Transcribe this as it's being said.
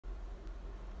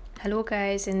Hello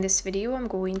guys, in this video I'm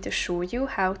going to show you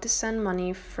how to send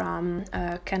money from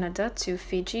Canada to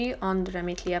Fiji on the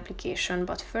Remitly application.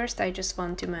 But first I just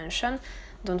want to mention,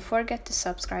 don't forget to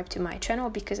subscribe to my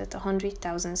channel because at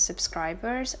 100,000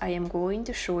 subscribers I am going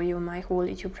to show you my whole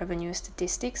YouTube revenue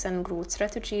statistics and growth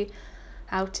strategy,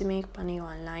 how to make money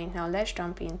online. Now let's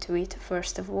jump into it.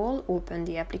 First of all, open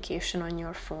the application on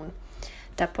your phone.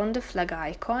 Tap on the flag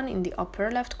icon in the upper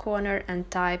left corner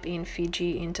and type in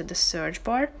Fiji into the search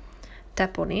bar.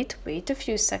 Tap on it, wait a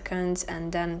few seconds,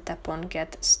 and then tap on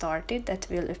Get Started. That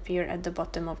will appear at the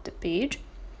bottom of the page.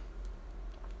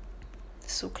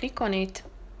 So click on it,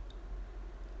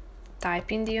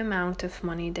 type in the amount of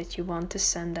money that you want to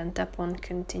send and tap on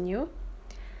Continue.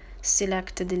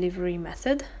 Select the delivery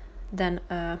method, then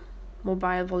a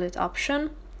mobile wallet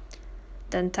option,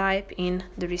 then type in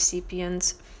the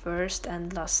recipient's first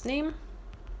and last name.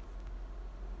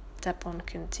 Tap on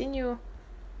Continue.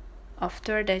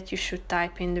 After that, you should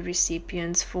type in the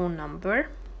recipient's phone number.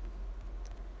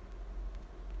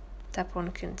 Tap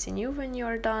on Continue when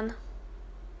you're done.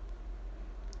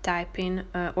 Type in,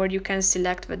 or you can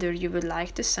select whether you would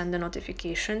like to send a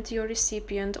notification to your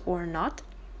recipient or not.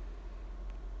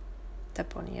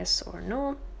 Tap on Yes or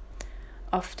No.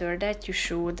 After that, you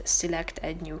should select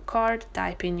Add New Card,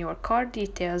 type in your card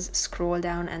details, scroll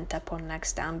down and tap on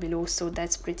Next down below. So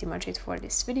that's pretty much it for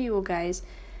this video, guys.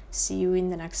 See you in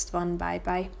the next one. Bye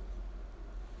bye.